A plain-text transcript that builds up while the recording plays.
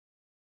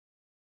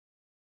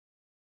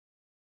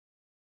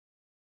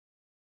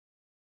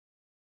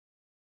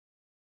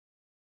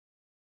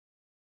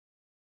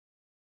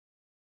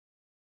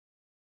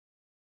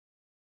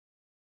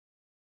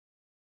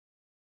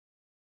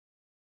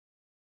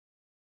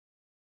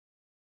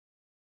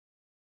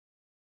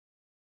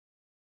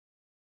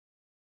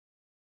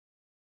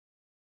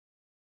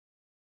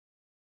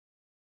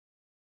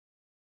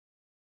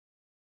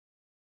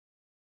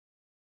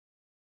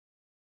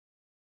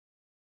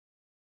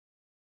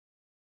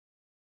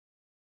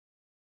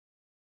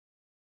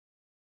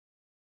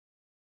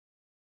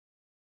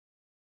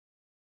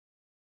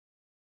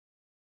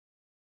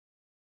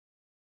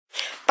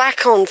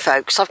back on,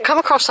 folks. I've come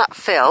across that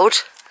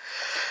field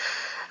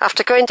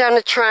after going down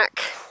the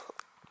track,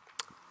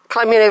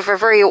 climbing over a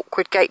very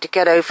awkward gate to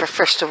get over,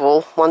 first of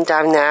all, one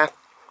down there.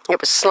 It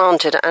was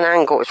slanted at an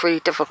angle, it was really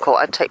difficult.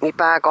 I'd take my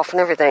bag off and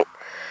everything.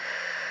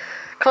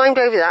 Climbed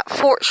over that.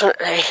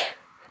 Fortunately,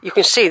 you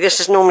can see this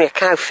is normally a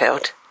cow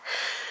field.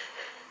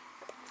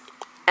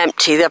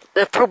 Empty,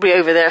 they're probably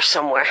over there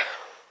somewhere.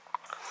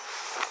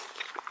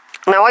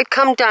 Now I'd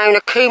come down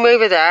a combe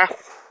over there,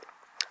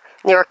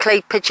 near a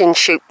clay pigeon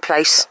shoot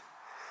place.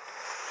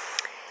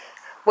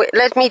 It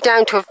led me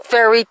down to a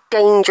very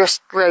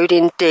dangerous road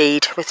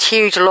indeed, with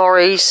huge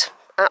lorries,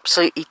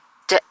 absolutely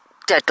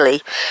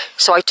deadly.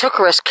 So I took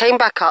a risk, came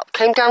back up,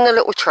 came down the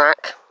little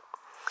track,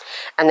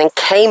 and then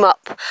came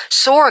up,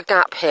 saw a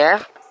gap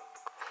here.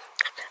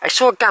 I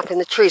saw a gap in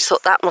the trees,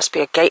 thought that must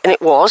be a gate, and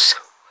it was.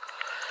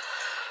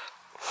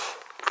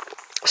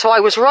 So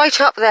I was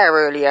right up there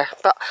earlier,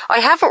 but I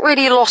haven't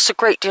really lost a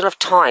great deal of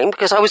time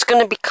because I was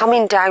going to be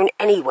coming down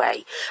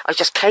anyway. I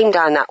just came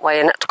down that way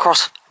and had to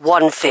cross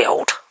one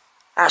field.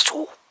 That's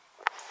all.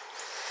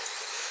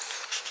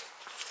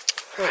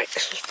 Right,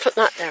 let's just put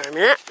that there a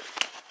minute.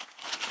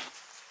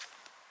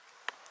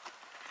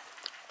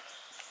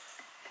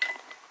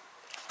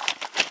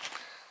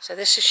 So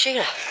this is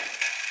Sheila,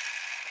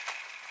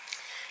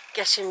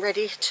 getting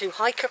ready to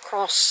hike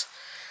across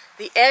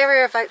the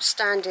area of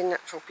outstanding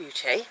natural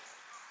beauty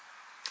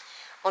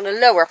on a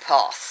lower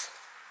path,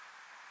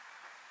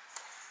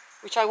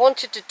 which I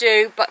wanted to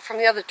do but from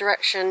the other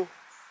direction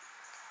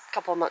a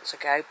couple of months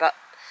ago, but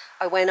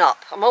I went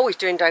up. I'm always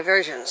doing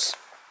diversions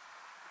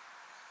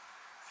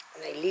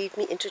and they lead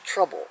me into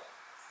trouble.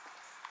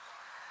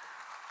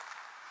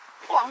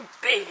 One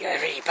big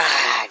heavy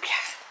bag.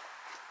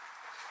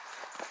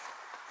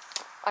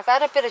 I've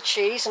had a bit of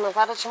cheese and I've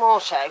had a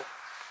tomato.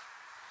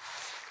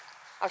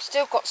 I've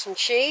still got some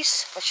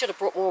cheese. I should have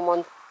brought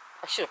one.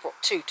 I should have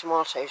brought 2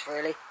 tomatoes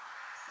really.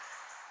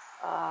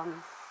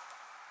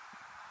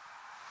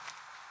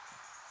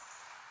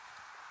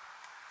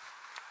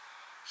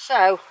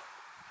 So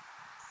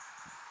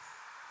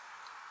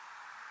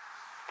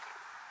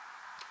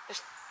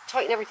just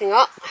tighten everything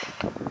up.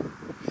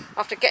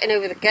 After getting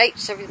over the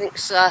gates,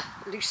 everything's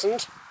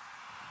loosened.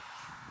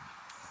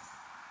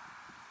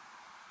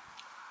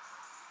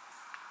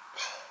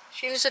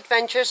 Sheila's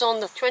Adventures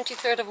on the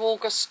 23rd of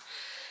August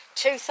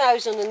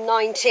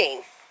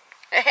 2019.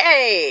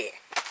 Hey!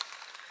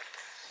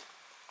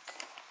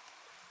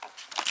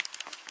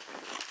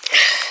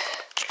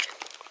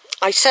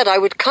 I said I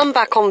would come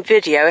back on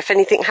video if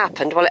anything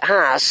happened. Well, it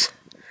has.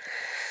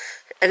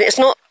 And it's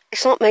not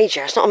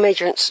major. It's not a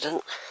major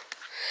incident.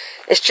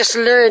 It's just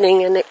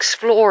learning and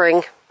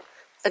exploring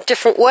a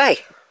different way.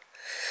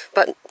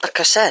 But like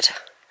I said,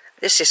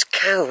 this is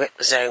cow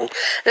zone.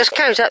 There's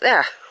cows out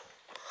there.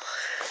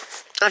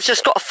 I've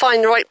just got to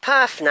find the right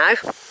path now.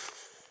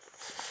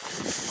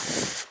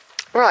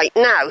 Right,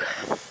 now.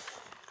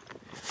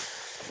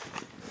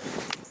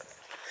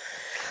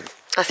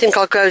 I think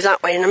I'll go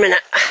that way in a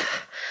minute.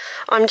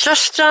 I'm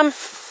just,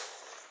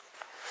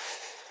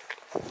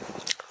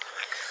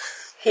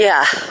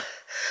 yeah.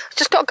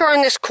 Just got to go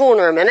around this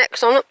corner a minute,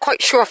 because I'm not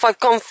quite sure if I've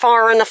gone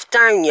far enough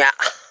down yet.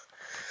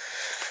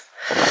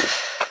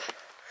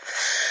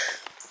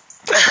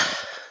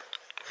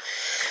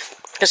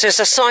 Because there's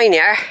a sign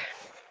here.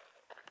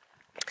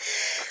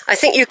 I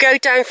think you go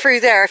down through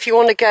there if you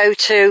want to go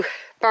to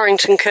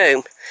Barrington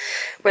Combe,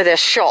 where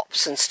there's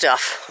shops and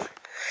stuff,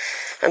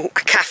 and a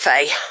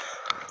cafe.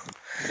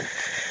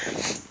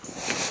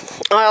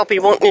 I'll be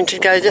wanting to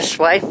go this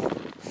way.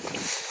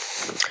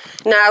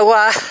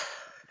 Now,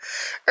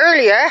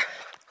 earlier,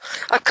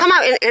 I've come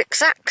out in the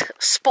exact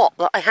spot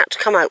that I had to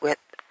come out with,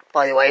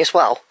 by the way, as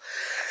well.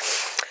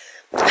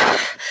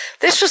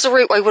 This was the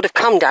route I would have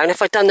come down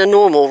if I'd done the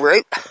normal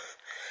route.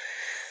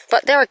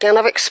 But there again,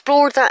 I've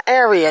explored that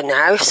area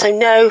now, so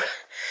no,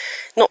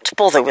 not to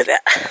bother with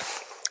it.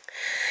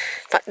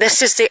 But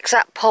this is the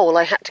exact pole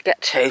I had to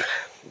get to.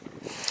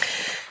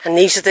 And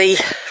these are the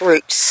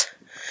routes.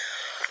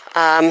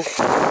 I'm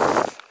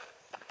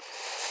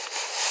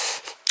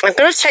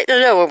going to take the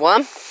lower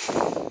one.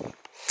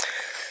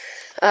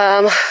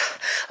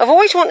 I've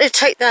always wanted to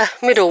take the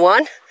middle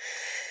one,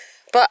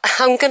 but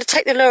I'm going to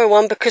take the lower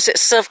one because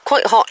it's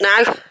quite hot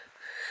now.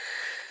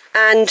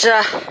 And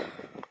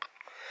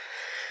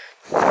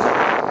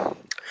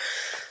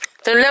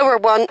the lower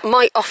one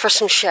might offer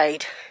some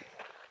shade.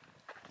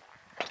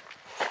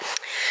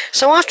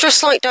 So after a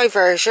slight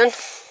diversion,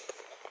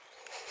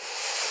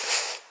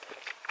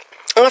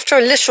 after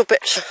a little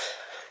bit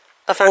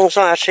of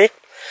anxiety,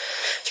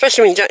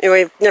 especially when you don't know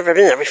you've never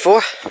been there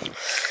before,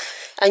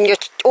 and you're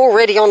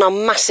already on a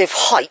massive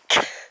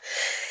hike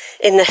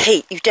in the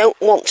heat, you don't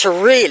want to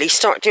really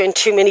start doing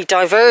too many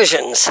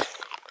diversions,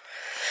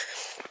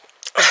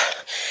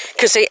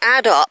 because they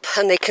add up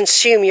and they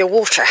consume your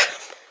water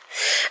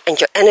and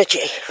your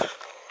energy.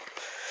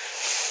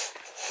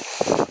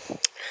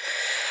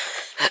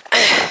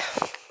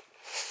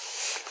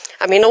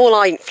 I mean, all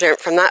I learned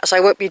from that is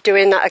I won't be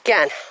doing that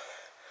again,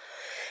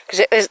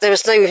 because there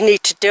was no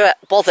need to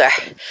bother.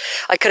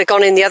 I could have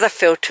gone in the other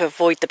field to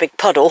avoid the big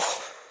puddle.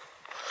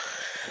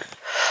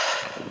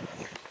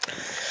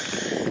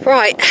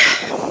 Right,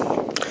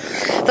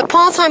 the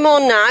path I'm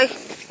on now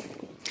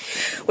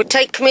would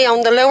take me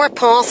on the lower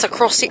path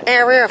across the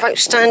area of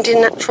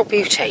outstanding natural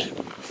beauty,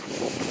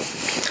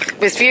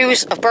 with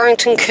views of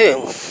Burrington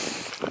Combe.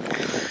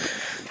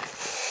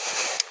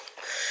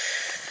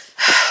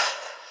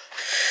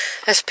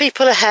 There's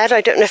people ahead.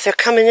 I don't know if they're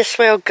coming this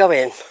way or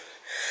going.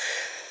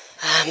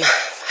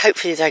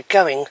 Hopefully they're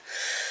going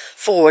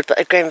forward, but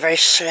they're going very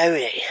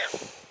slowly.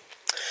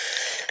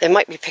 They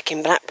might be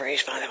picking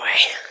blackberries, by the way.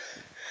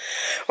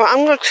 Right,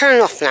 I'm going to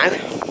turn off now.